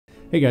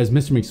Hey guys,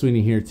 Mr.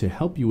 McSweeney here to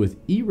help you with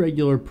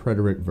irregular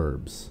preterite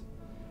verbs.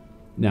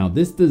 Now,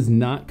 this does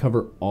not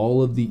cover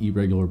all of the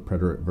irregular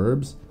preterite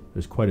verbs.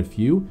 There's quite a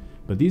few,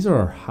 but these are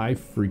our high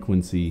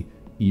frequency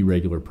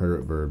irregular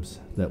preterite verbs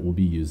that we'll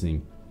be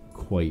using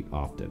quite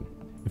often.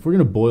 If we're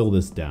going to boil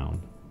this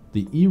down,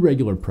 the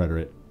irregular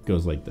preterite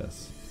goes like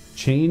this.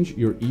 Change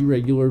your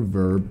irregular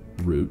verb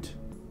root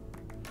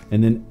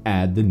and then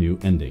add the new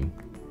ending.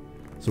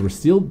 So we're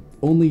still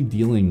only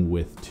dealing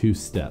with 2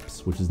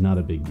 steps, which is not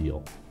a big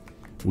deal.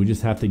 We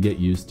just have to get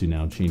used to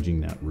now changing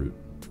that root.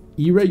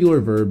 Irregular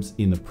verbs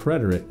in the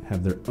preterite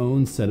have their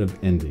own set of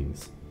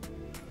endings.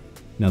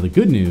 Now the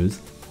good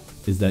news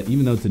is that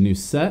even though it's a new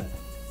set,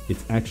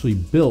 it's actually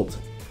built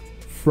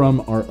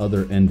from our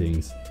other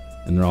endings,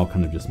 and they're all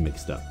kind of just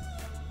mixed up.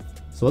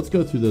 So let's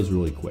go through those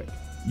really quick.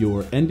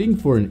 Your ending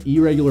for an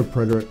irregular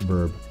preterite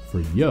verb for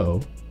yo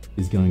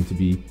is going to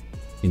be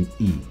an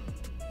E.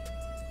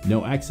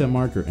 No accent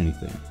mark or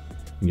anything.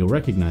 And you'll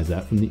recognize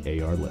that from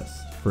the AR list.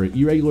 For an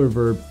irregular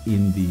verb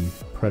in the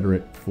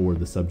preterite for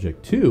the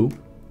subject to,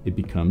 it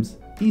becomes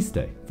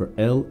iste. For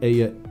él,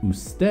 ella,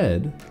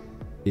 usted,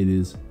 it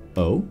is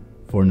o.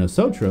 For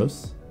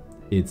nosotros,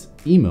 it's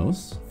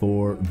imos.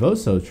 For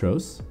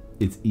vosotros,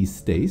 it's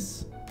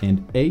istéis.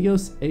 And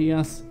ellos,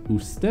 ellas,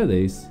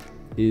 ustedes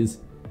is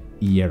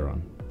hicieron.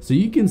 So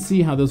you can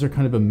see how those are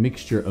kind of a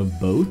mixture of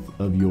both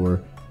of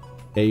your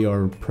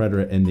AR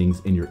preterite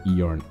endings and your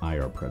ER and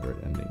IR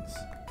preterite endings.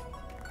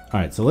 All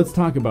right, so let's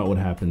talk about what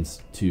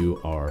happens to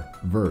our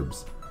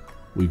verbs.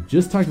 We've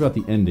just talked about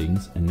the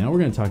endings, and now we're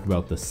going to talk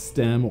about the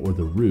stem or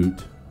the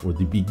root or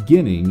the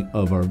beginning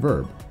of our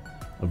verb.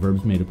 A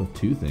verb's made up of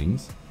 2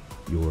 things,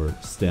 your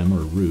stem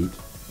or root,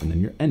 and then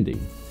your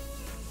ending.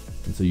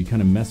 And so you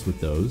kind of mess with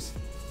those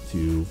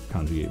to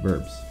conjugate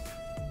verbs.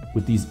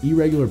 With these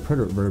irregular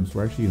preterite verbs,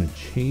 we're actually going to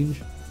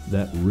change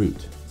that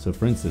root. So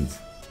for instance,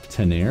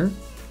 tener,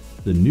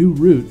 the new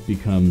root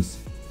becomes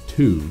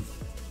tuv,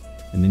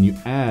 and then you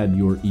add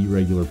your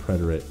irregular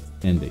preterite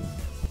ending.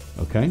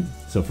 Okay?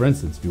 So for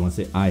instance, if you want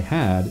to say I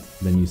had,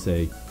 then you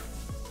say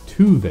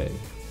tuve.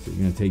 So you're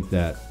going to take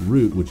that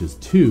root, which is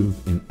tuv,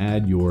 and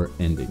add your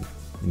ending,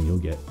 and you'll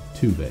get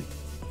tuve.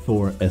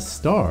 For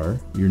estar,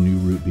 your new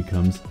root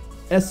becomes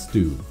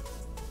estuv,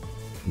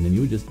 and then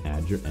you would just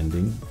add your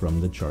ending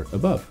from the chart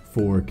above.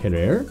 For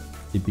querer,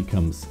 it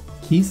becomes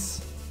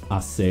quis.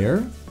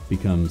 Hacer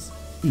becomes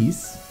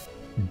is.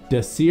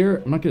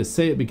 Decir, I'm not going to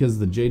say it because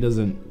the J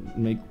doesn't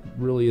make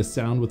really a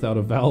sound without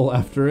a vowel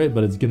after it,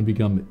 but it's going to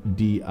become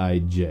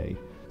dij.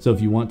 So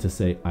if you want to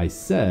say I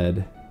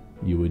said,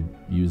 you would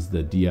use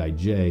the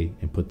dij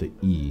and put the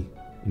e,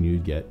 and you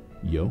would get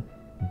yo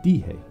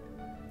dije.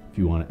 If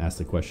you want to ask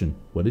the question,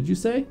 what did you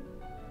say?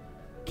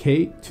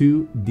 Que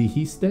tu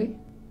dijiste?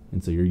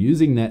 And so you're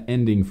using that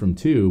ending from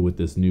to with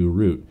this new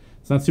root.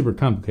 It's not super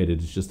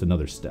complicated, it's just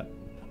another step.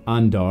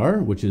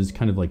 Andar, which is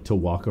kind of like to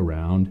walk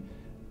around,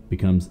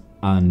 becomes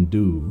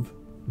anduv.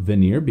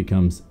 Venir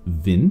becomes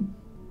vin,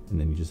 and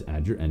then you just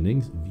add your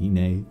endings,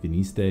 vine,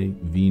 viniste,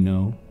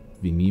 vino,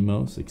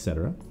 vinimos,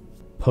 etc.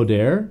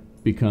 Poder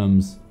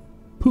becomes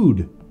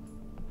pud.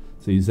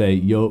 So you say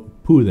yo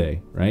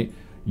pude, right?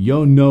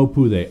 Yo no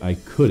pude, I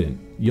couldn't.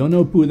 Yo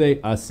no pude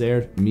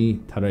hacer mi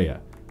tarea.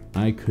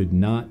 I could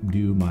not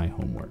do my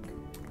homework.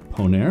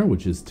 Poner,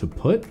 which is to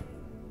put,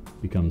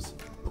 becomes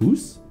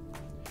pus.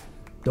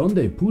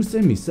 Donde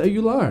puse mi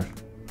celular?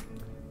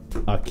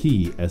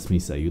 Aquí es mi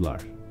celular.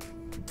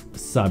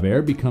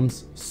 Saber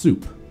becomes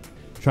soup.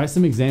 Try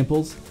some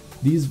examples.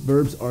 These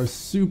verbs are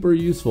super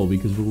useful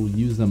because we will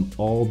use them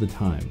all the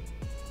time.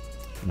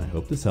 And I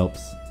hope this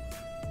helps,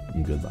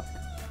 and good luck.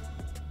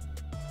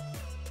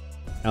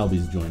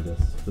 Albie's joined us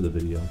for the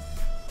video.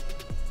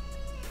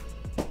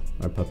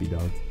 Our puppy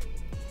dog.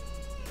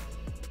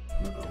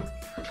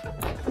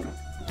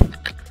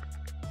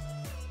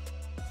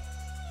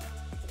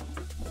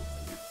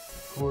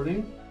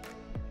 Recording.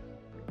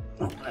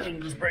 Oh, I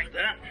didn't just break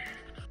that.